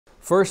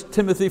1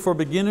 Timothy for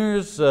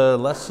Beginners,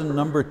 lesson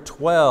number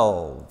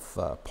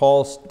 12,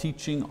 Paul's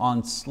teaching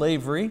on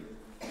slavery.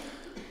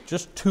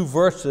 Just 2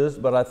 verses,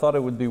 but I thought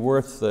it would be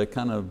worth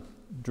kind of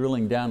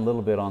drilling down a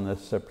little bit on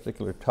this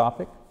particular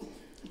topic.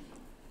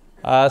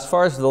 As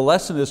far as the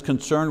lesson is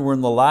concerned, we're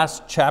in the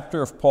last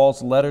chapter of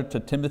Paul's letter to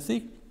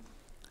Timothy,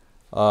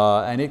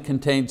 and it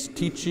contains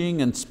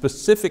teaching and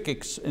specific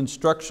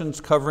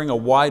instructions covering a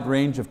wide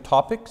range of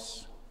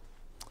topics.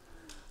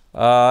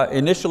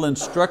 Initial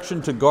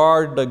instruction to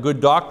guard good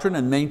doctrine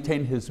and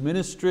maintain his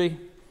ministry,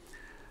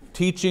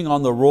 teaching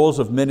on the roles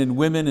of men and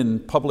women in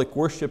public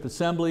worship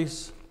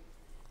assemblies,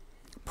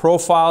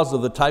 profiles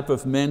of the type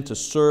of men to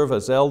serve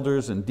as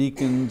elders and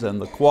deacons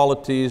and the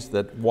qualities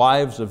that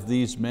wives of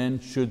these men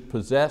should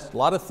possess. A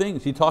lot of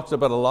things, he talks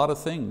about a lot of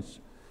things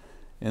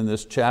in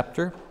this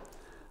chapter.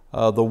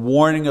 The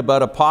warning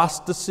about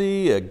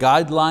apostasy,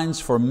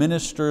 guidelines for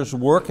ministers'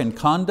 work and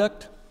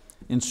conduct,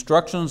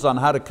 instructions on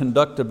how to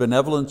conduct a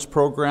benevolence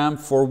program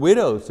for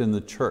widows in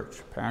the church.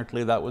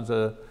 Apparently that was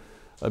a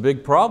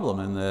big problem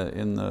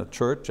in the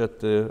church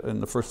in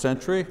the first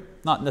century.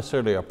 Not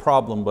necessarily a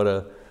problem, but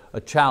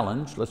a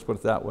challenge, let's put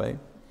it that way.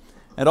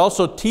 And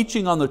also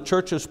teaching on the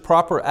church's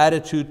proper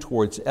attitude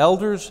towards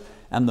elders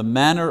and the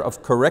manner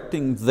of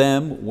correcting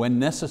them when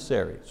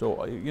necessary.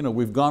 So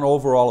we've gone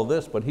over all of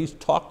this, but he's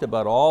talked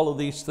about all of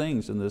these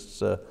things in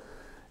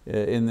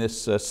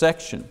this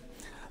section.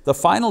 The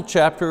final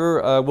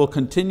chapter will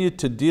continue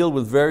to deal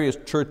with various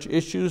church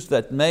issues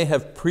that may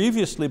have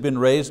previously been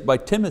raised by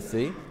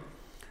Timothy,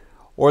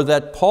 or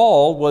that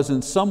Paul was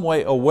in some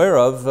way aware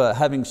of,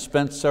 having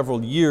spent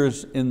several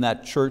years in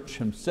that church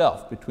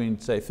himself. Between,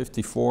 say,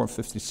 54 and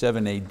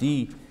 57 AD,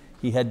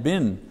 he had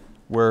been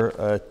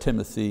where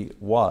Timothy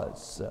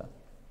was.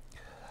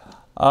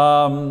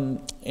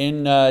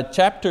 In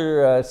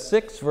chapter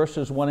 6,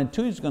 verses 1 and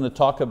 2, he's going to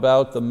talk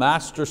about the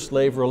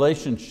master-slave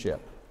relationship.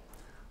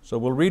 So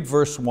we'll read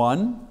verse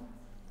 1.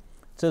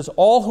 It says,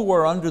 "All who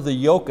are under the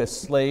yoke as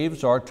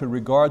slaves are to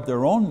regard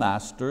their own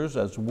masters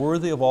as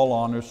worthy of all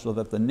honor, so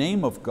that the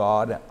name of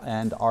God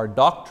and our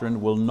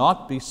doctrine will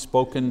not be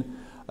spoken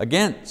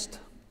against.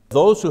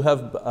 Those who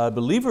have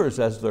believers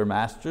as their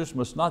masters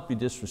must not be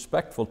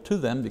disrespectful to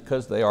them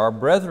because they are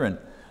brethren,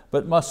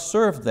 but must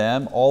serve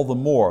them all the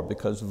more,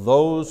 because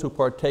those who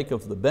partake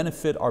of the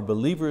benefit are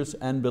believers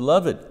and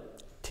beloved.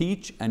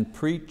 Teach and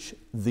preach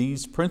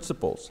these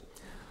principles."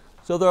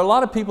 So there are a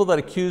lot of people that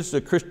accuse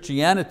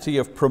Christianity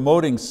of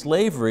promoting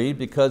slavery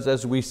because,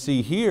 as we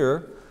see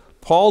here,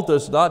 Paul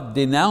does not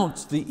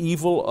denounce the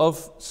evil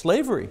of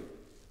slavery.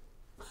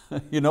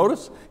 You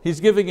notice?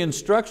 He's giving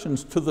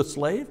instructions to the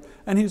slave,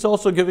 and he's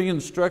also giving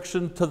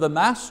instruction to the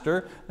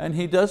master, and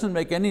he doesn't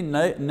make any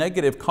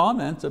negative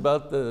comments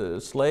about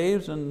the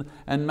slaves and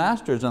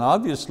masters. And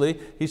obviously,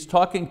 he's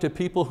talking to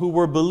people who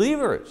were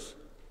believers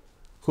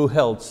who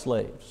held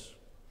slaves.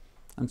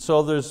 And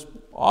so there's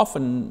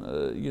often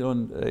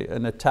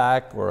an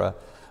attack or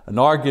an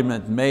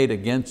argument made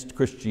against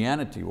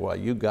Christianity. Well,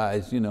 you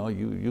guys,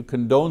 you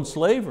condone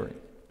slavery.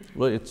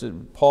 Well,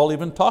 Paul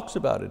even talks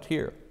about it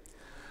here.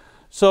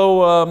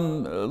 So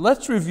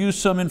let's review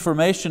some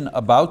information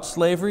about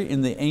slavery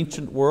in the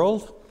ancient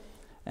world,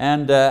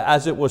 and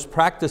as it was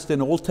practiced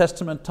in Old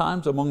Testament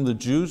times among the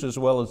Jews as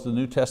well as the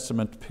New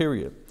Testament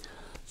period.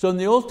 So in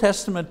the Old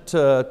Testament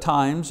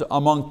times,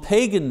 among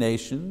pagan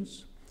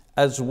nations,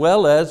 as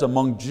well as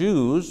among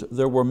Jews,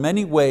 there were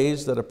many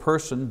ways that a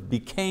person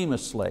became a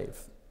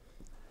slave.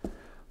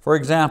 For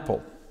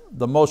example,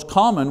 the most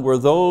common were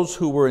those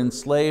who were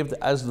enslaved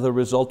as the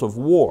result of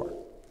war.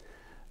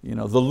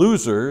 The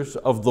losers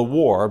of the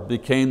war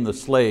became the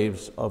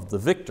slaves of the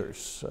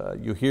victors.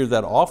 You hear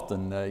that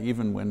often,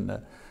 even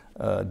when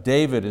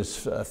David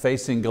is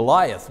facing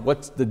Goliath.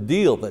 What's the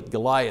deal that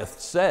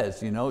Goliath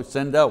says?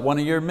 Send out one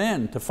of your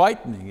men to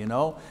fight me.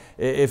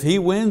 If he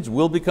wins,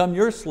 we'll become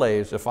your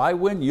slaves. If I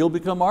win, you'll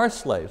become our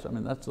slaves. I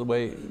mean, that's the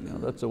way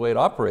it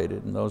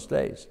operated in those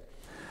days.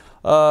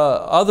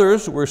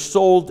 Others were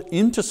sold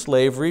into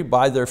slavery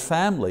by their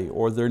family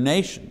or their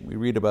nation. We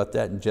read about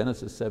that in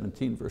Genesis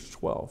 17, verse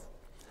 12.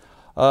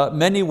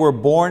 Many were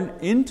born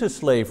into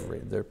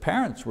slavery. Their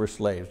parents were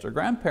slaves, their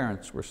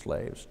grandparents were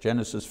slaves.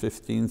 Genesis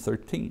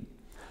 15:13.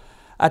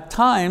 At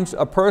times,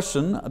 a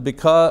person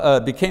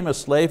became a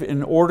slave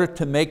in order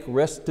to make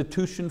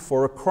restitution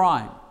for a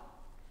crime.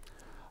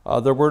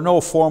 There were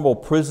no formal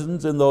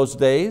prisons in those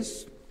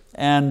days,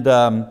 and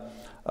no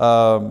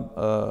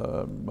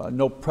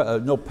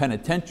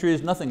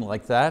penitentiaries, nothing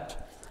like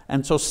that.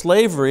 And so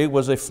slavery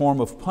was a form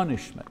of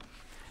punishment.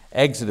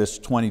 Exodus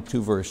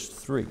 22, verse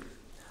 3.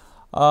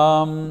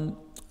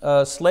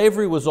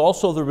 Slavery was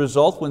also the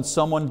result when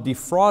someone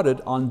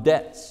defrauded on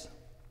debts.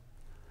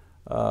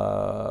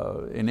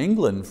 In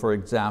England, for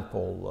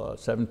example,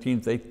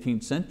 17th,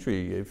 18th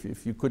century,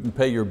 if you couldn't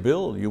pay your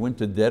bill, you went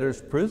to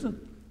debtor's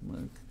prison.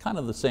 Kind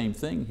of the same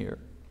thing here.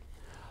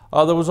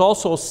 There was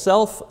also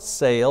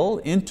self-sale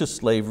into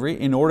slavery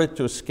in order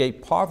to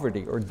escape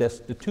poverty or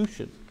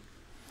destitution.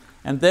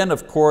 And then,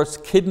 of course,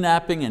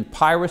 kidnapping and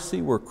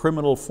piracy were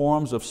criminal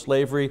forms of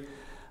slavery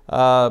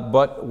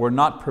but were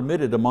not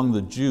permitted among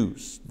the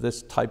Jews.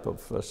 This type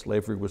of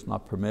slavery was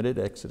not permitted,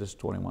 Exodus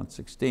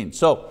 21:16.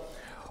 So,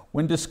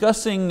 when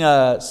discussing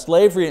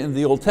slavery in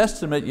the Old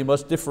Testament, you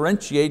must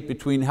differentiate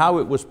between how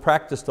it was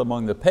practiced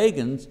among the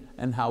pagans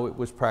and how it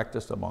was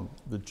practiced among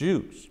the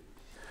Jews.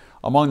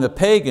 Among the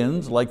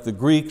pagans, like the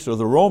Greeks or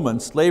the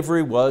Romans,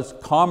 slavery was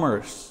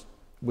commerce,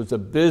 was a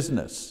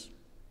business.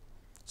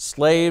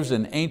 Slaves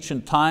in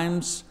ancient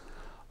times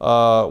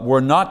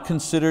were not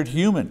considered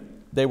human.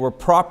 They were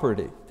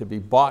property to be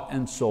bought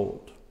and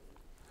sold.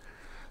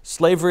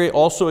 Slavery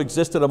also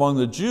existed among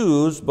the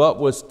Jews, but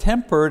was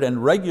tempered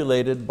and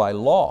regulated by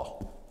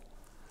law.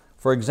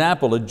 For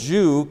example, a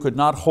Jew could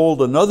not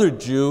hold another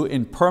Jew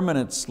in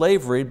permanent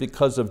slavery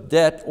because of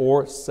debt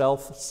or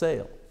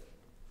self-sale.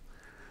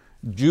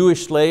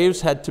 Jewish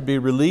slaves had to be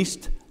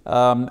released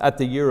at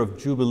the year of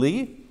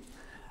Jubilee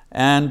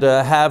and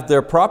have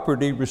their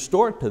property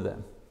restored to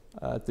them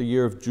at the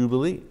year of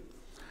Jubilee.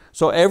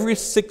 So every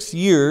 6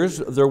 years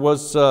there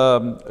was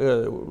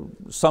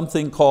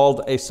something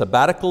called a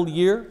sabbatical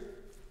year,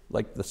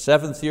 like the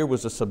 7th year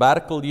was a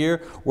sabbatical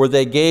year, where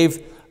they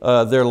gave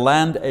their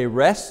land a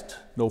rest,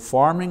 no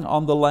farming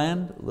on the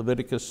land,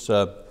 Leviticus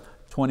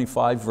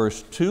 25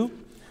 verse 2.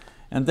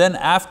 And then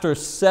after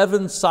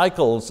 7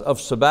 cycles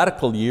of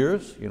sabbatical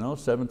years,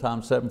 7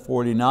 times 7,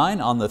 49,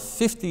 on the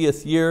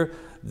 50th year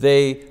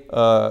they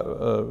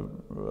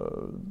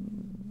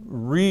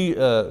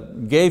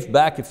gave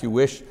back, if you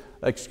wish,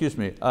 on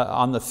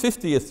the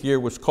 50th year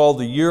was called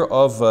the year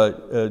of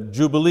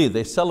Jubilee.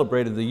 They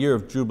celebrated the year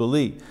of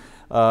Jubilee.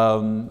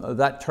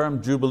 That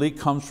term Jubilee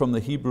comes from the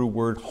Hebrew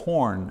word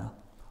horn,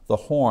 the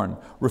horn,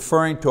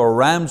 referring to a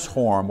ram's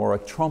horn or a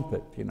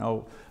trumpet.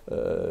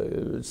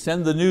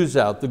 Send the news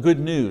out, the good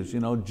news,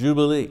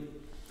 Jubilee.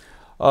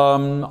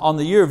 On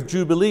the year of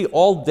Jubilee,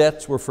 all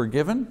debts were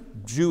forgiven,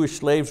 Jewish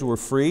slaves were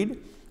freed,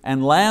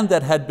 and land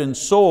that had been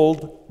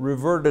sold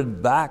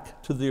reverted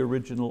back to the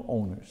original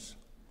owners.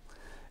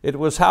 It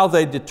was how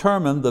they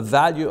determined the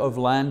value of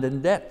land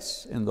and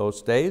debts in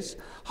those days,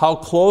 how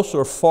close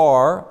or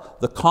far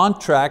the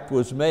contract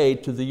was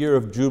made to the year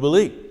of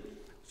Jubilee.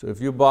 So if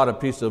you bought a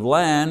piece of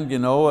land,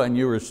 and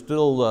you were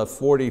still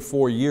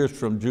 44 years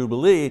from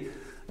Jubilee,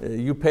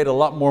 you paid a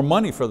lot more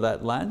money for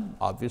that land,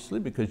 obviously,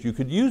 because you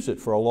could use it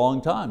for a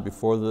long time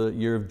before the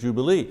year of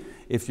Jubilee.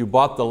 If you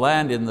bought the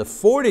land in the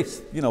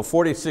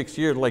 46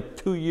 years, like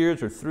 2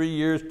 years or 3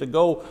 years to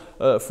go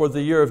for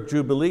the year of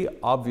Jubilee,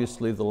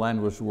 obviously the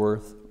land was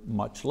worth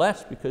much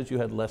less because you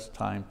had less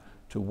time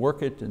to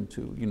work it and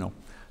to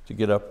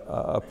get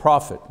a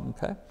profit.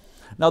 Okay?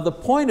 Now the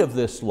point of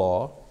this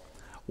law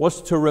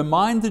was to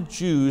remind the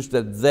Jews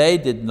that they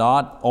did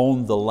not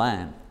own the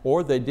land,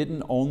 or they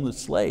didn't own the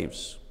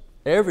slaves.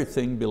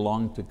 Everything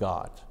belonged to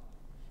God.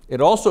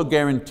 It also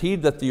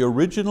guaranteed that the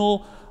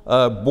original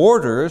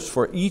borders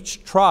for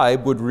each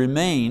tribe would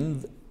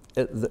remain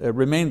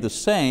the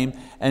same,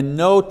 and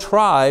no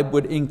tribe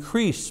would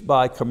increase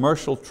by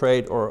commercial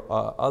trade or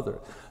other.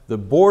 The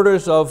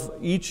borders of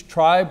each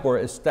tribe were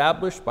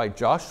established by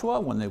Joshua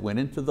when they went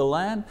into the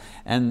land,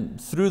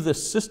 and through the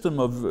system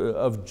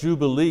of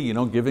Jubilee,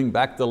 giving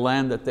back the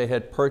land that they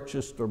had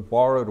purchased or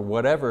borrowed or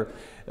whatever,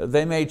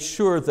 they made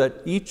sure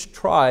that each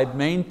tribe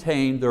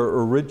maintained their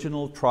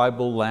original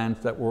tribal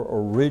lands that were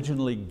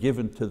originally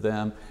given to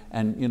them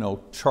and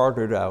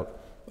chartered out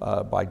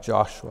by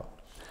Joshua.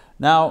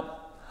 Now,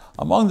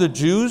 among the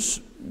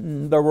Jews,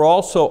 there were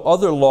also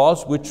other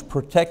laws which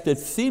protected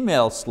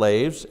female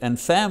slaves and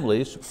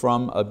families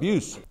from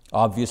abuse.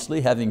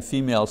 Obviously, having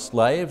female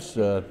slaves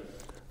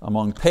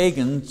among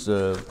pagans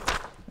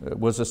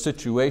was a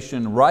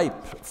situation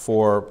ripe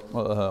for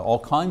all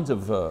kinds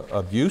of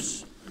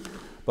abuse.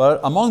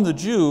 But among the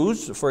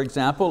Jews, for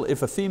example,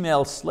 if a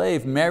female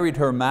slave married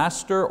her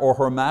master or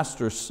her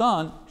master's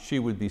son, she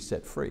would be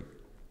set free.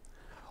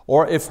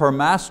 Or if her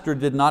master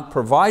did not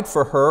provide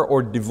for her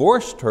or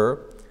divorced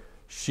her,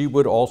 she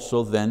would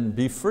also then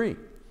be free.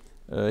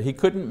 He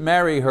couldn't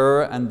marry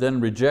her and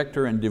then reject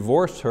her and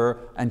divorce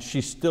her and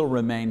she still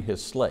remained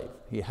his slave.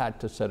 He had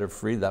to set her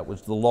free, that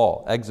was the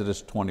law,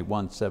 Exodus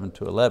 21, 7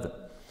 to 11.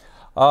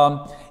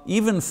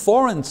 Even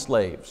foreign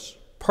slaves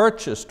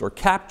purchased or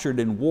captured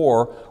in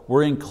war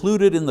were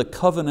included in the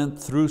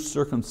covenant through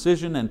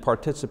circumcision and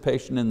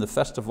participation in the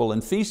festival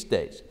and feast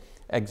days,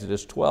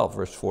 Exodus 12,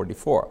 verse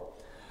 44.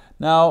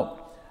 Now,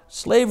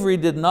 slavery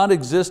did not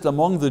exist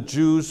among the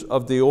Jews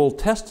of the Old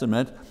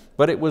Testament,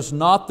 but it was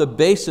not the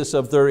basis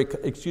of their,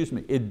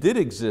 it did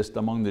exist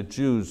among the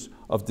Jews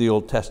of the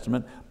Old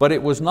Testament, but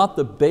it was not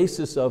the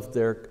basis of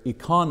their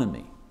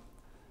economy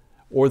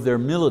or their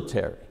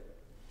military.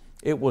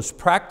 It was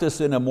practiced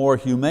in a more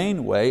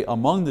humane way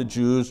among the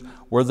Jews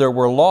where there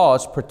were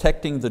laws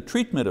protecting the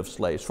treatment of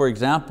slaves. For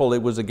example,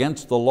 it was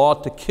against the law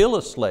to kill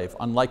a slave.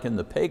 Unlike in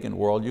the pagan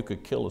world, you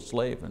could kill a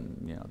slave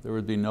and there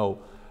would be no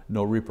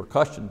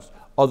repercussions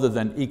other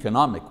than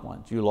economic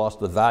ones. You lost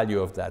the value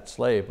of that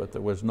slave, but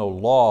there was no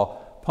law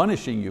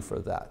punishing you for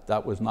that.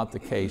 That was not the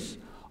case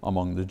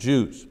among the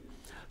Jews.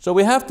 So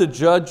we have to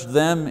judge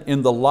them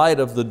in the light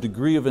of the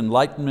degree of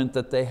enlightenment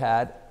that they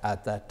had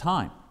at that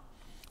time.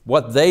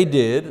 What they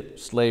did,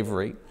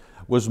 slavery,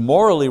 was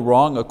morally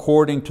wrong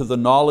according to the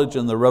knowledge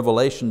and the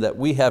revelation that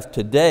we have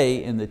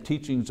today in the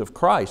teachings of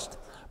Christ.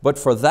 But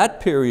for that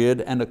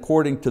period and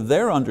according to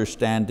their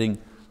understanding,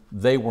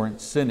 they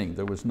weren't sinning.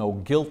 There was no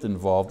guilt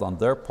involved on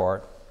their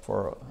part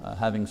for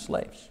having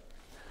slaves.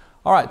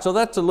 All right, so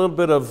that's a little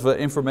bit of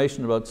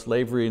information about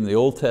slavery in the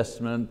Old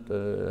Testament,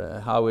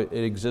 how it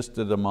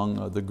existed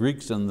among the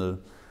Greeks and the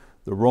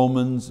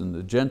Romans and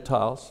the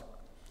Gentiles.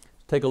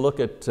 Take a look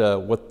at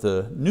what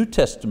the New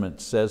Testament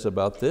says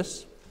about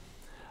this.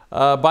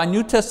 By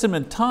New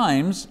Testament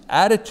times,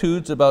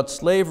 attitudes about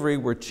slavery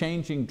were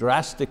changing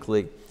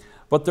drastically,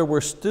 but there were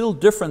still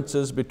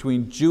differences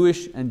between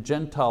Jewish and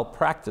Gentile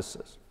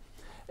practices.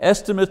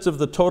 Estimates of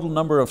the total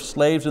number of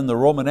slaves in the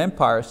Roman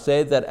Empire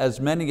say that as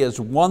many as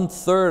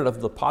 1/3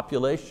 of the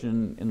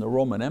population in the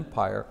Roman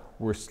Empire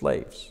were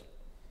slaves.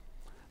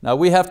 Now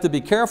we have to be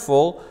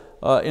careful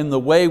in the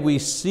way we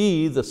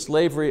see the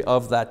slavery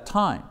of that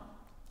time.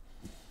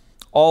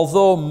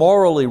 Although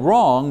morally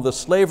wrong, the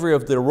slavery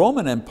of the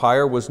Roman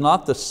Empire was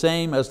not the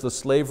same as the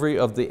slavery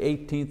of the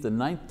 18th and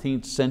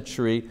 19th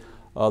century,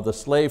 the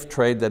slave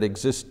trade that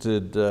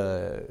existed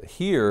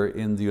here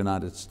in the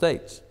United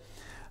States.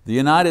 The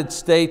United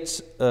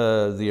States,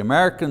 the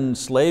American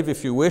slave,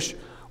 if you wish,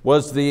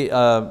 was the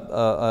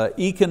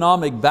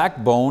economic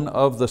backbone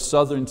of the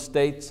southern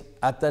states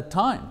at that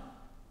time.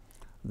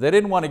 They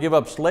didn't want to give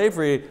up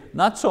slavery,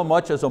 not so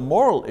much as a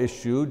moral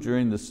issue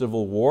during the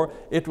Civil War,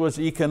 it was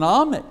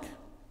economic.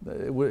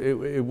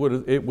 It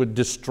would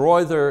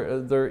destroy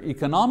their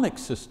economic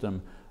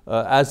system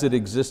as it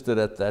existed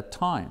at that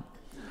time.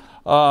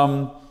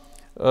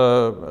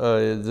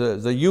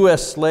 The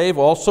US slave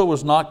also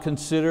was not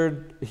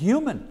considered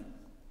human,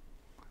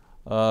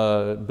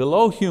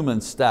 below human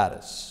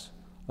status.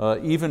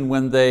 Even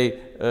when they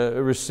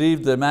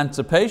received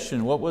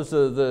emancipation, what was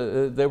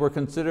they were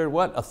considered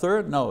what, a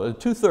third? No,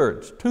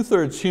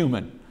 two-thirds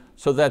human,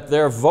 so that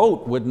their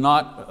vote would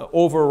not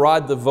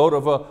override the vote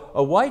of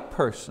a white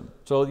person.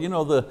 So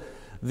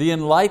the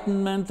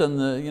Enlightenment and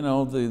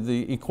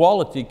the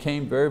equality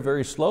came very,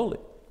 very slowly.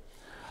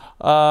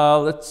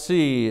 Let's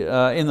see,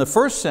 in the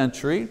first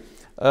century,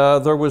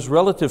 there was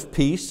relative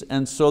peace,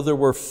 and so there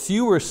were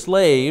fewer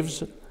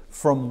slaves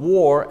from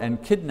war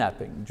and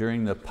kidnapping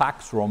during the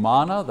Pax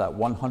Romana, that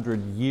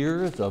 100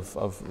 years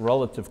of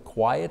relative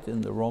quiet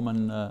in the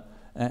Roman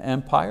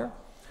Empire.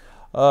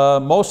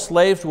 Most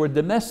slaves were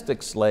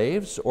domestic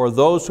slaves, or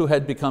those who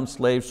had become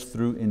slaves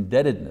through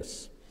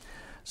indebtedness.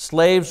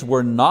 Slaves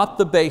were not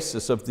the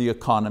basis of the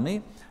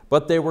economy,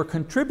 but they were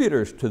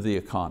contributors to the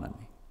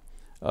economy.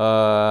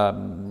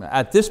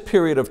 At this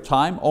period of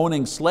time,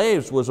 owning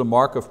slaves was a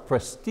mark of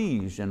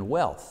prestige and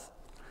wealth.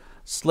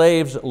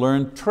 Slaves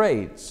learned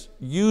trades,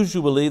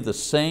 usually the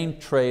same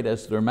trade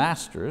as their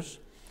masters,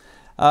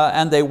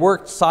 and they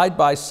worked side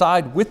by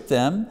side with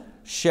them,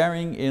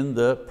 sharing in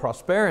the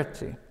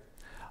prosperity.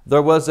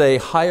 There was a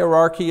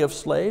hierarchy of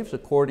slaves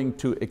according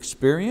to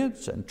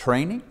experience and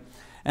training,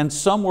 and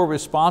some were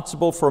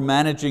responsible for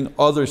managing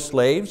other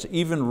slaves,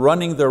 even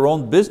running their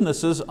own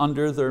businesses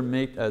under their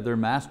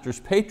master's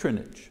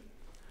patronage.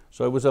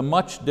 So it was a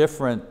much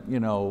different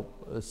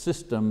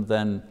system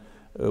than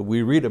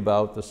we read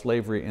about the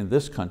slavery in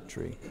this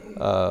country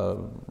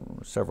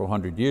several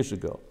hundred years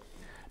ago.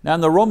 Now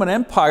in the Roman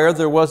Empire,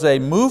 there was a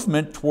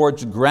movement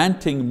towards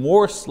granting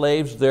more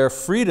slaves their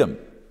freedom.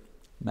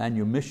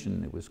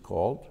 Manumission it was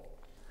called.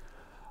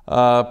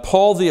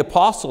 Paul the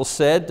Apostle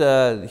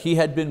said he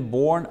had been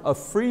born a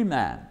free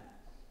man.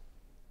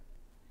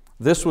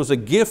 This was a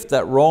gift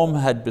that Rome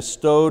had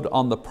bestowed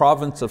on the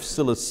province of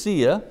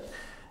Cilicia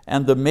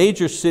and the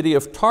major city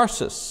of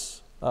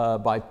Tarsus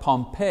by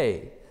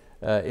Pompey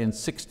in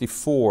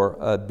 64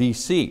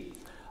 BC.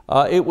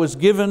 It was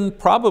given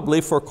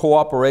probably for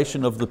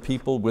cooperation of the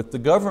people with the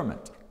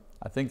government.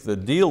 I think the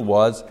deal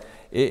was,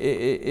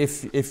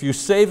 if you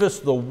save us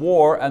the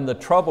war and the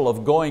trouble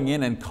of going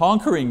in and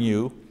conquering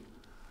you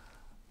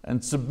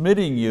and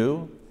submitting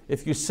you,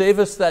 if you save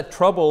us that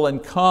trouble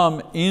and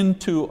come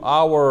into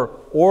our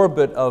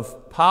orbit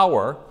of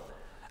power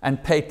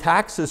and pay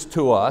taxes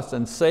to us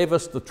and save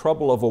us the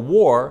trouble of a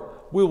war,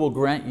 we will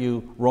grant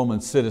you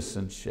Roman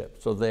citizenship.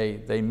 So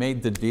they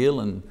made the deal,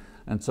 and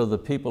so the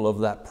people of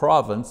that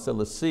province,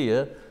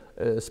 Cilicia,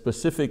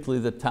 specifically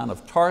the town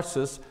of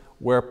Tarsus,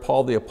 where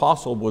Paul the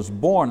Apostle was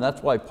born.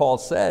 That's why Paul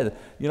said,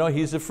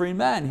 he's a free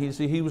man,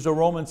 he was a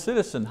Roman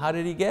citizen. How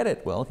did he get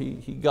it? Well,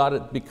 he got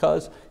it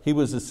because he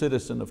was a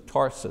citizen of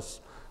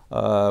Tarsus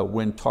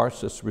when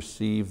Tarsus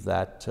received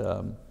that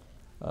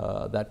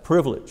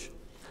privilege.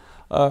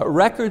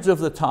 Records of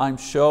the time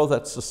show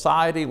that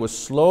society was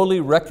slowly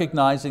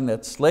recognizing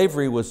that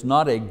slavery was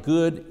not a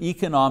good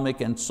economic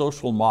and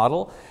social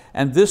model,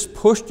 and this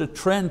pushed a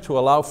trend to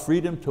allow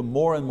freedom to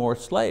more and more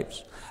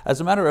slaves. As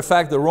a matter of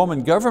fact, the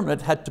Roman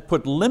government had to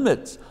put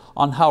limits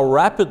on how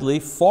rapidly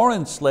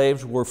foreign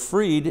slaves were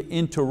freed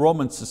into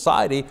Roman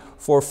society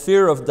for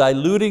fear of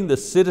diluting the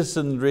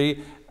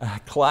citizenry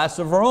class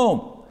of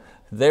Rome.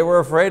 They were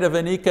afraid of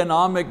an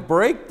economic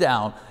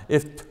breakdown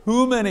if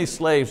too many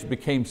slaves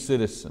became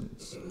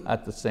citizens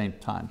at the same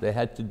time. They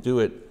had to do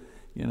it,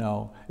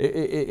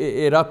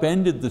 it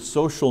upended the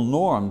social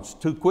norms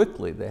too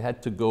quickly. They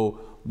had to go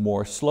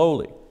more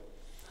slowly.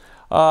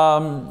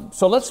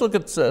 So let's look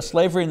at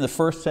slavery in the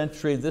first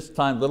century, this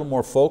time a little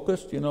more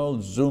focused,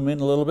 zoom in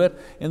a little bit,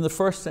 in the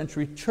first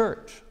century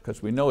church,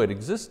 because we know it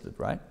existed,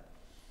 right?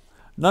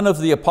 None of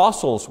the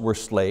apostles were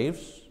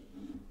slaves,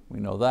 we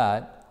know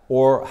that,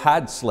 or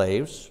had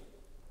slaves.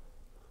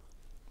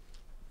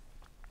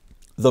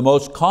 The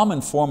most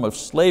common form of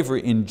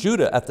slavery in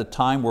Judah at the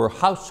time were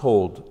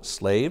household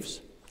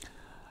slaves.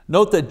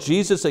 Note that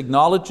Jesus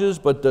acknowledges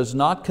but does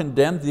not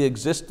condemn the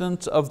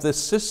existence of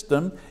this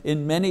system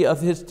in many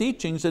of His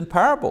teachings and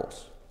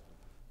parables.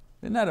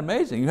 Isn't that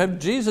amazing? You have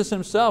Jesus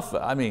Himself.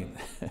 I mean,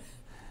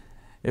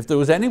 if there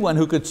was anyone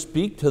who could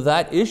speak to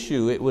that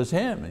issue, it was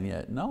Him, and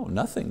yet no,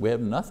 nothing. We have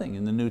nothing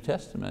in the New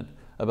Testament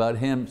about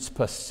Him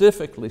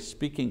specifically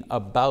speaking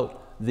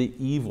about the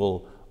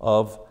evil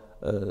of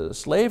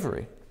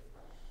slavery.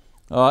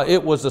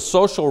 It was a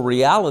social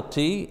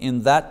reality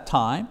in that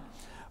time,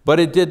 but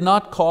it did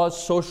not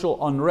cause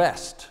social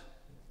unrest.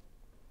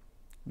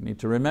 We need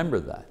to remember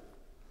that.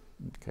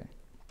 Okay.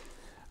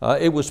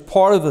 It was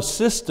part of the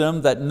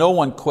system that no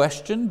one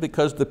questioned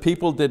because the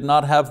people did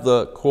not have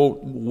the, quote,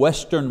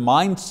 Western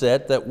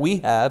mindset that we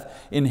have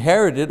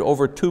inherited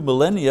over 2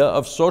 millennia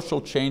of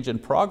social change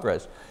and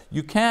progress.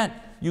 You can't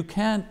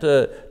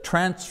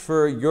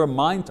transfer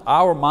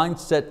our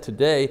mindset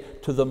today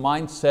to the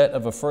mindset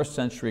of a first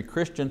century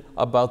Christian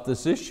about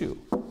this issue.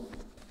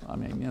 I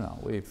mean,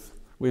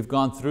 we've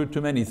gone through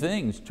too many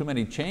things, too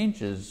many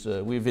changes.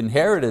 We've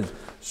inherited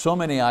so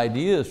many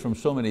ideas from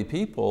so many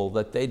people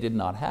that they did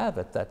not have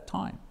at that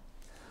time.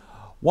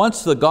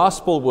 Once the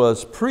gospel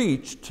was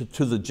preached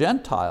to the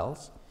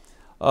Gentiles,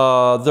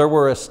 there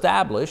were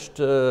established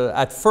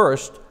at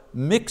first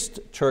mixed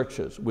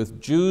churches with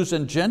Jews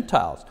and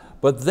Gentiles,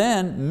 but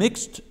then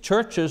mixed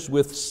churches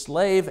with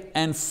slave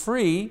and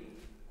free,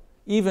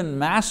 even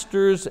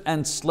masters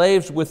and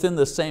slaves within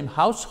the same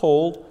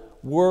household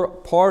were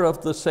part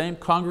of the same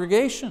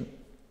congregation.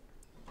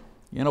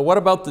 What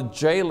about the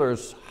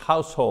jailer's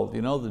household?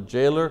 The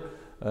jailer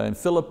in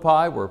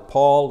Philippi where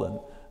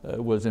Paul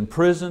was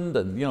imprisoned,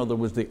 and there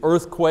was the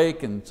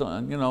earthquake, and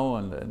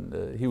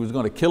he was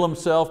going to kill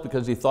himself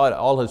because he thought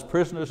all his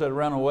prisoners had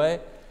run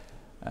away.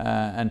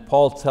 And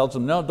Paul tells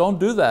him, no, don't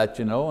do that,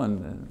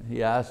 and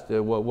he asked,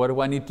 what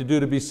do I need to do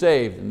to be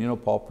saved?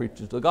 And Paul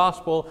preaches the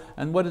gospel,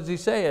 and what does he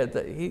say?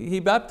 He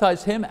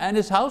baptized him and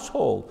his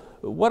household.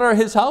 What are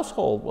his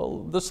household? Well,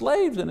 the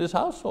slaves in his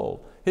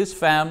household, his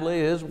family,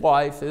 his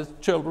wife, his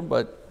children,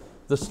 but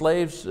the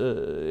slaves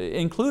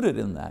included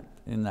in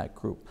that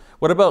group.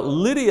 What about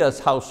Lydia's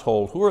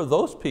household? Who are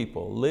those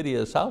people,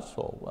 Lydia's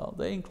household? Well,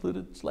 they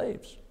included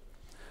slaves.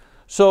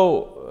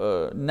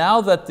 So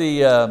now that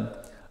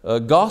the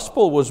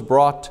gospel was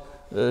brought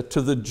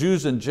to the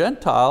Jews and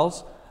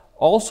Gentiles,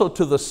 also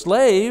to the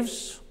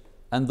slaves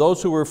and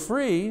those who were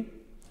free,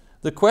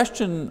 the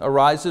question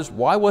arises,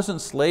 why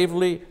wasn't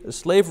slavery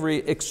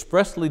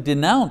expressly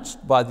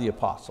denounced by the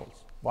apostles?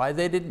 Why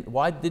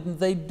didn't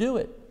they do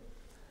it?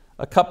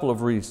 A couple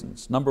of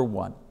reasons. Number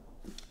one,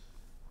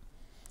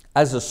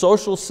 as a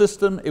social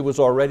system, it was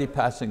already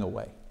passing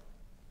away.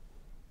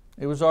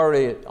 It was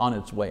already on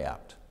its way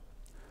out.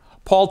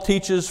 Paul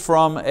teaches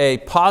from a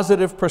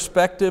positive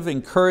perspective,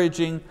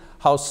 encouraging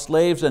how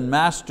slaves and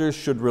masters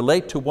should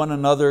relate to one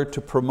another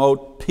to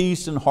promote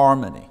peace and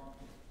harmony.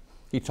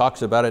 He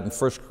talks about it in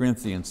 1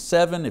 Corinthians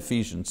 7,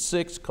 Ephesians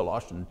 6,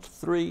 Colossians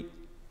 3.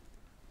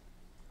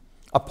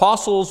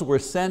 Apostles were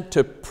sent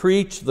to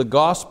preach the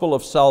gospel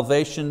of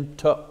salvation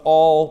to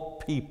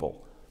all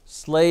people,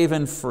 slave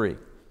and free,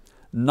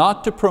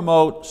 not to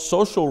promote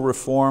social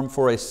reform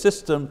for a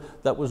system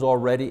that was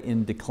already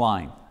in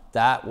decline.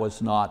 That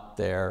was not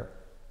their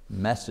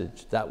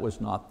message. That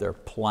was not their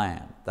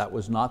plan. That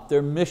was not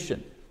their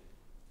mission.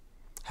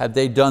 Had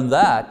they done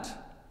that,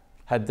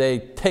 had they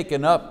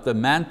taken up the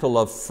mantle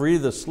of free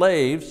the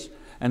slaves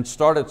and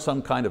started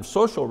some kind of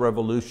social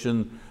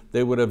revolution,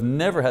 they would have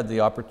never had the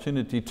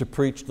opportunity to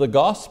preach the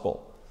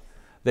gospel.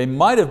 They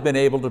might have been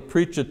able to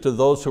preach it to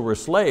those who were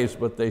slaves,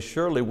 but they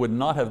surely would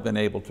not have been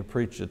able to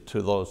preach it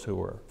to those who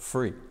were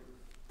free,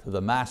 to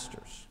the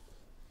masters.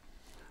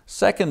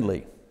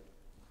 Secondly,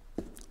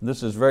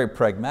 this is very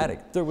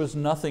pragmatic, there was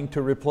nothing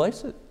to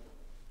replace it.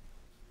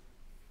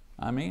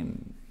 I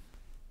mean,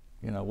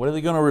 what are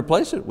they going to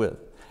replace it with?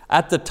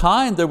 At the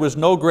time, there was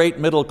no great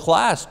middle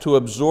class to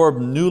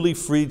absorb newly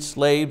freed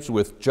slaves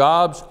with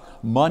jobs,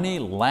 money,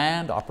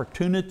 land,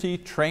 opportunity,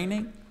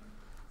 training.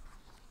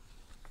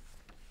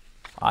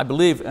 I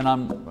believe,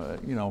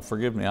 and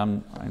forgive me,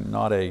 I'm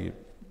not a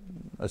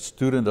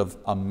student of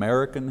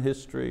American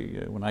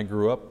history. When I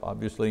grew up,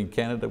 obviously in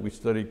Canada, we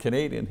studied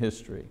Canadian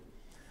history.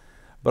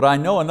 But I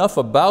know enough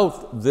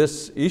about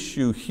this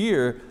issue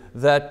here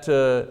that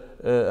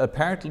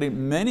apparently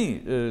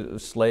many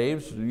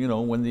slaves,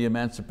 when the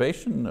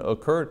emancipation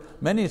occurred,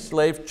 many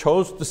slaves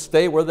chose to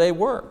stay where they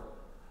were.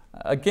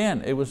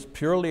 Again, it was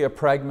purely a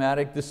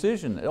pragmatic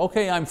decision.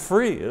 Okay, I'm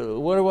free.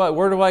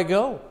 Where do I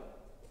go?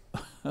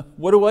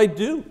 What do I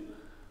do?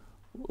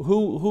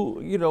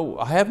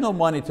 I have no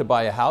money to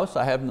buy a house.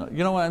 I have no,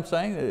 you know what I'm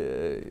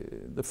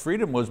saying? The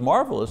freedom was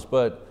marvelous,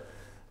 but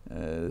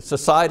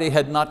society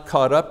had not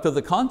caught up to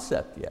the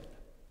concept yet.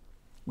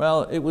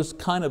 Well, it was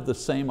kind of the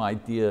same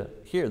idea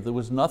here. There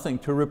was nothing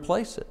to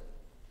replace it.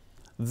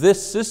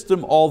 This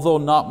system, although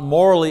not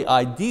morally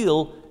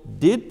ideal,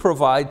 did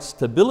provide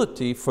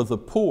stability for the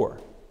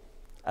poor,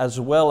 as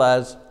well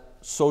as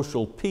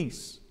social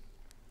peace.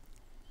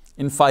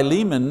 In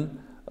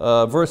Philemon,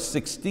 verse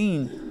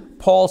 16,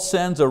 Paul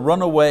sends a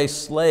runaway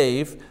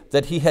slave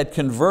that he had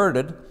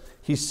converted.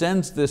 He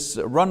sends this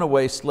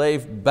runaway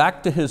slave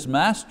back to his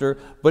master,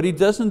 but he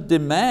doesn't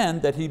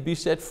demand that he be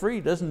set free,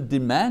 he doesn't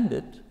demand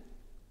it.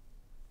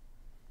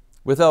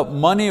 Without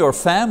money or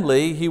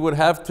family, he would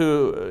have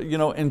to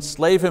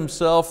enslave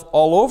himself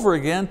all over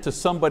again to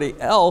somebody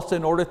else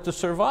in order to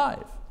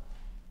survive.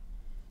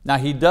 Now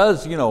he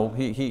does,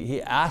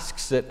 he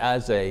asks it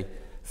as a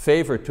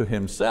favor to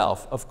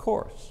himself, of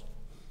course.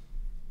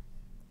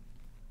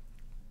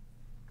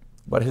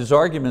 But his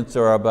arguments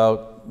are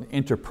about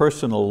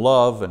interpersonal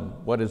love and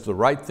what is the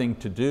right thing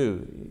to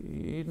do.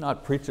 He's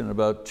not preaching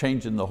about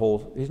changing the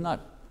whole, he's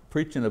not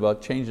preaching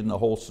about changing the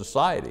whole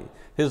society.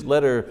 His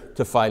letter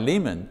to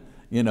Philemon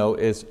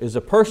is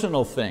a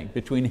personal thing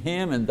between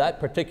him and that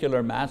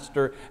particular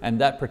master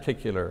and that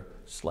particular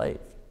slave.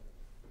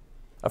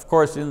 Of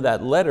course, in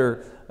that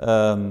letter,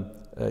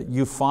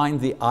 you find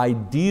the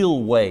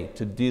ideal way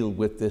to deal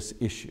with this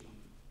issue.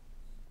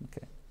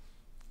 Okay.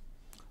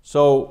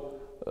 So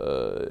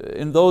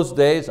in those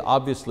days,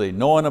 obviously,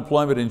 no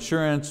unemployment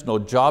insurance, no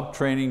job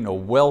training, no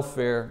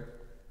welfare.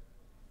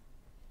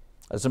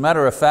 As a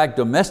matter of fact,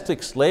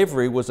 domestic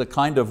slavery was a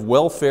kind of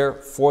welfare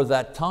for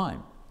that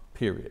time,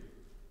 period.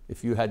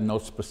 If you had no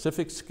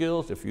specific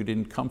skills, if you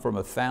didn't come from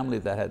a family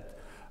that had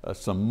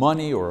some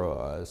money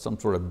or some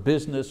sort of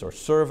business or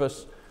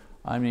service,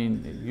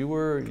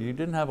 you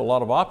didn't have a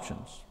lot of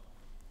options.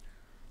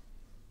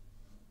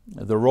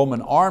 The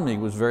Roman army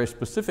was very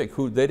specific.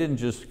 They didn't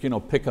just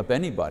pick up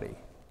anybody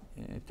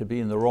to be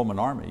in the Roman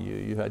army.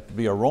 You had to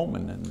be a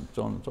Roman and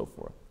so on and so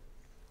forth.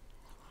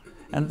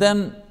 And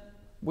then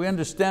we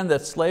understand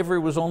that slavery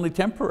was only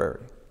temporary.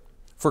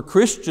 For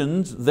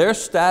Christians, their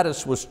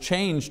status was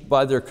changed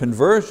by their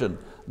conversion,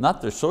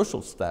 not their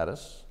social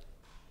status.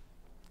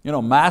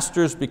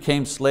 Masters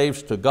became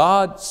slaves to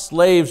God,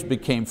 slaves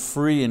became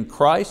free in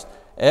Christ,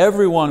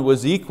 everyone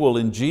was equal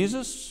in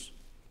Jesus.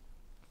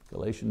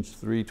 Galatians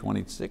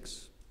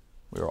 3:26,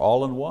 we are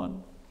all in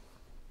one.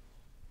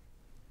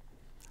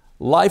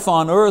 Life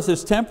on earth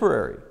is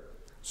temporary,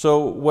 so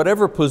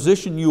whatever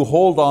position you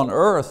hold on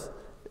earth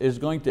is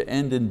going to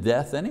end in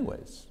death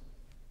anyways.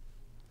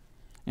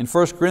 In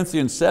 1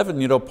 Corinthians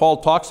 7, Paul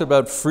talks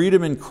about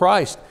freedom in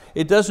Christ.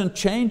 It doesn't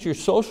change your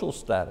social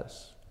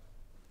status.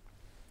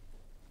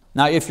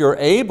 Now, if you're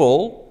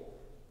able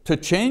to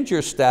change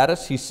your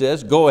status, he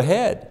says, go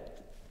ahead.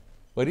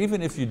 But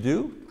even if you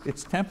do,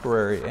 it's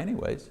temporary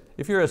anyways.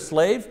 If you're a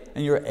slave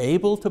and you're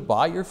able to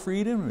buy your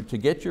freedom or to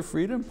get your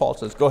freedom, Paul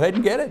says, go ahead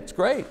and get it, it's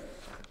great.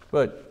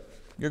 But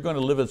you're going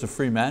to live as a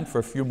free man for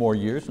a few more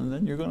years and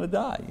then you're going to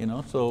die.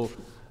 So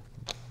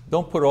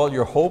don't put all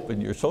your hope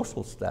in your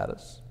social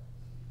status.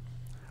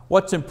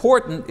 What's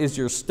important is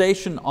your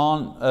station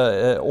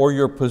or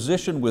your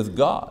position with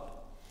God.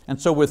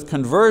 And so with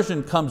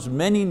conversion comes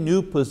many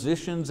new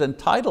positions and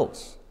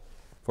titles.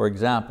 For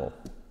example,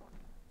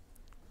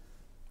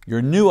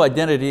 your new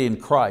identity in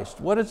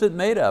Christ. What is it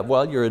made of?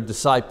 Well, you're a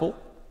disciple,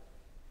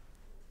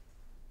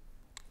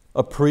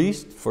 a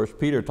priest, 1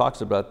 Peter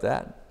talks about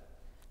that.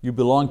 You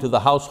belong to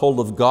the household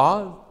of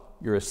God.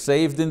 You're a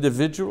saved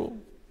individual,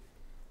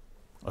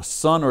 a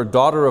son or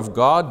daughter of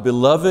God,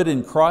 beloved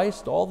in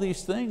Christ, all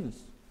these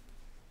things.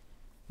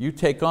 You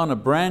take on a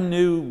brand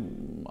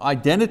new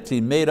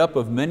identity made up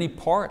of many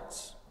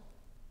parts.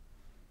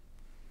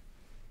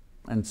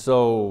 And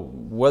so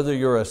whether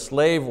you're a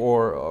slave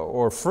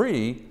or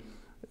free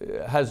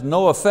has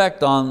no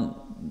effect on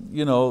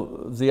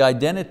the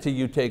identity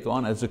you take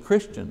on as a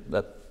Christian,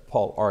 that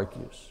Paul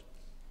argues.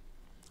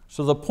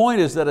 So the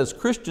point is that as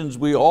Christians,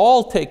 we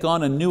all take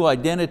on a new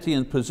identity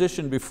and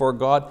position before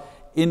God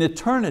in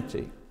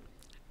eternity.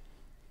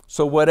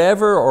 So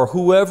whatever or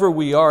whoever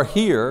we are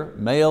here,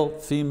 male,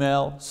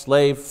 female,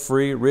 slave,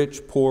 free,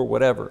 rich, poor,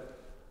 whatever,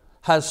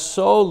 has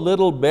so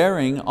little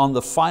bearing on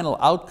the final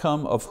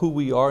outcome of who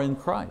we are in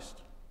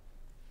Christ.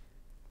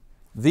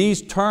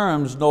 These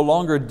terms no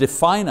longer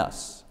define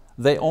us.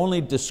 They only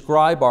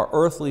describe our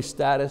earthly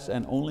status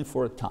and only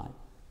for a time.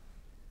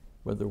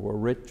 Whether we're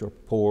rich or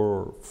poor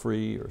or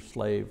free or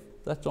slave,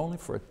 that's only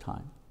for a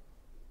time.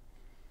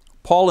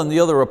 Paul and the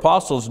other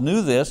apostles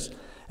knew this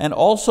and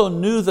also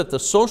knew that the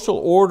social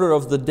order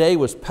of the day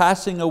was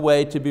passing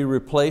away to be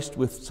replaced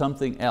with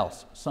something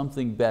else,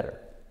 something better.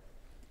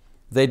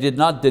 They did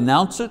not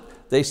denounce it,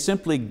 they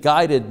simply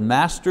guided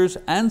masters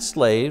and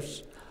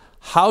slaves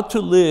how to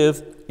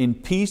live in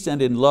peace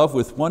and in love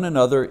with one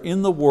another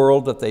in the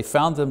world that they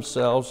found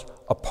themselves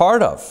a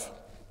part of.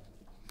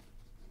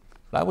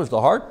 That was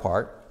the hard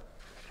part.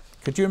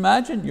 Could you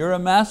imagine? You're a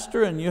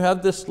master and you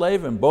have this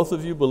slave and both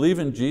of you believe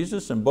in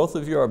Jesus and both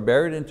of you are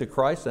buried into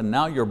Christ and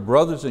now you're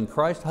brothers in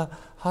Christ.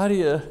 How do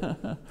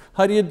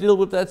you deal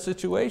with that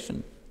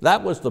situation?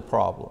 That was the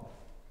problem.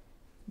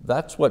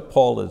 That's what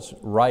Paul is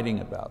writing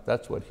about.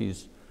 That's what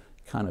he's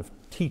kind of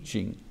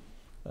teaching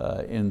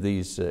in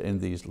these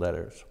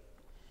letters.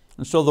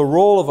 And so the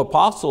role of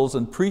apostles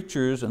and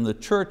preachers in the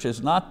church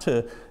is not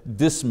to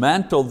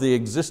dismantle the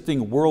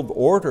existing world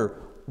order,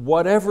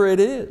 whatever it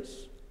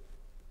is.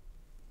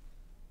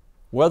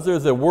 Whether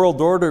the world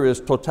order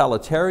is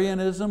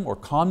totalitarianism or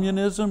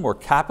communism or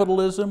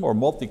capitalism or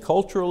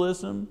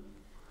multiculturalism,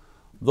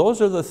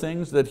 those are the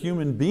things that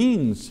human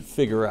beings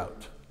figure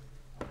out.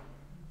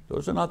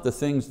 Those are not the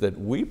things that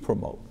we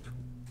promote.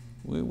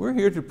 We're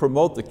here to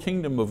promote the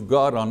kingdom of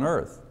God on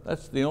earth.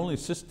 That's the only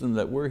system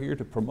that we're here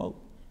to promote.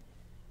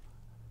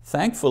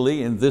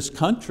 Thankfully, in this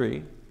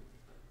country,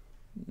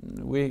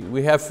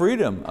 we have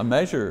freedom,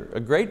 a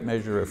great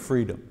measure of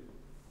freedom.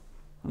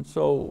 And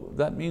so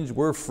that means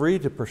we're free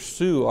to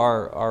pursue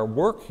our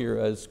work here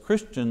as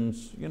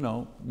Christians,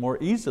 more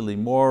easily,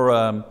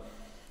 more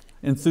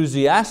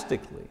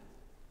enthusiastically.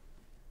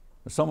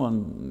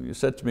 Someone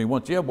said to me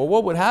once, yeah, well,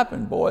 what would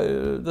happen?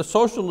 Boy, the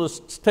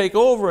socialists take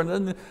over and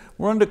then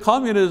we're under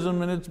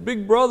communism and it's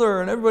Big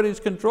Brother and everybody's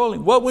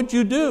controlling. What would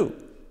you do?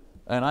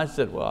 And I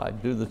said, well,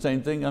 I'd do the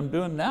same thing I'm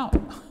doing now.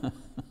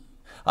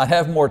 I'd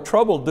have more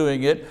trouble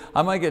doing it.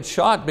 I might get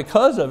shot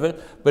because of it,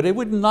 but it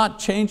would not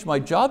change my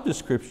job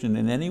description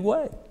in any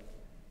way.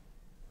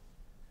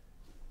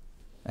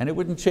 And it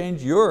wouldn't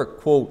change your,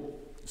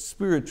 quote,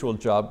 spiritual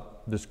job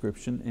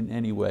description in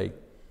any way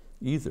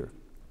either.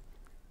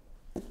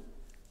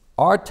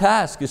 Our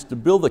task is to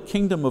build the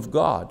kingdom of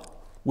God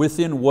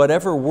within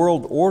whatever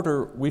world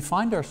order we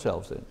find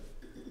ourselves in.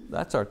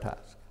 That's our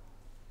task.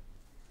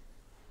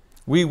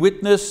 We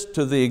witness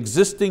to the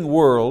existing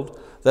world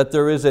that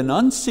there is an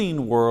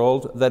unseen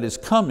world that is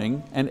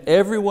coming and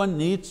everyone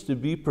needs to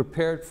be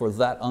prepared for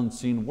that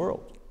unseen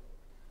world.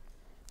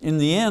 In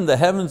the end, the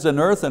heavens and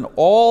earth and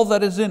all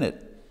that is in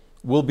it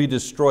will be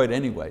destroyed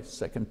anyway.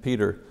 2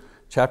 Peter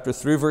chapter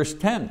 3, verse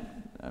 10.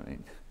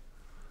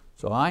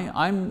 So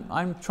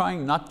I'm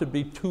trying not to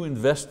be too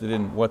invested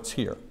in what's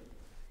here.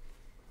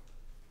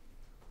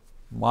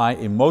 My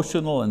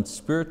emotional and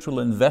spiritual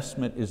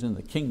investment is in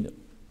the kingdom.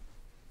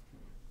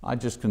 I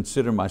just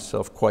consider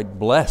myself quite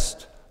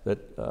blessed that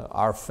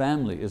our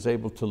family is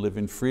able to live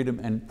in freedom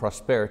and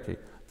prosperity.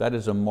 That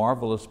is a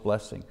marvelous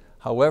blessing.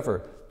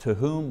 However, to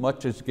whom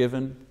much is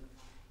given,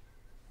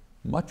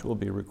 much will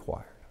be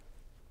required.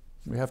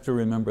 We have to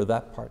remember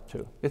that part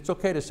too. It's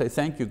okay to say,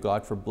 thank you,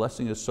 God, for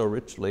blessing us so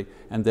richly,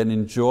 and then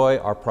enjoy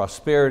our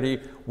prosperity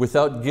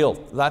without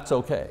guilt. That's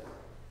okay.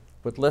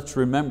 But let's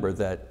remember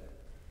that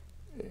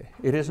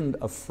it isn't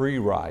a free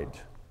ride.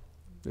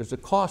 There's a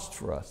cost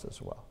for us as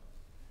well.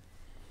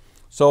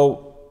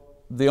 So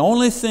the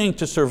only thing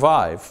to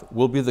survive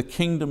will be the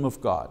kingdom of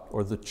God,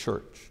 or the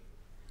church,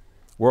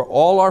 where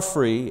all are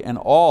free and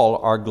all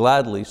are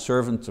gladly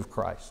servants of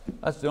Christ.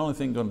 That's the only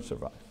thing going to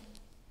survive.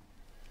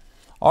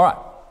 All right.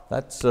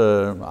 That's,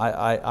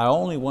 I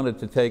only wanted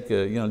to take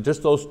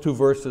just those two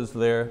verses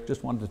there,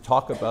 just wanted to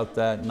talk about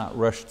that, not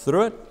rush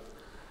through it.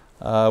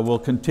 We'll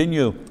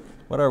continue,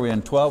 what are we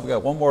in, 12? We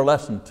got one more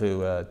lesson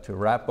to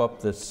wrap up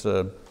this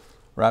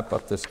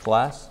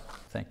class.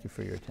 Thank you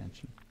for your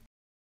attention.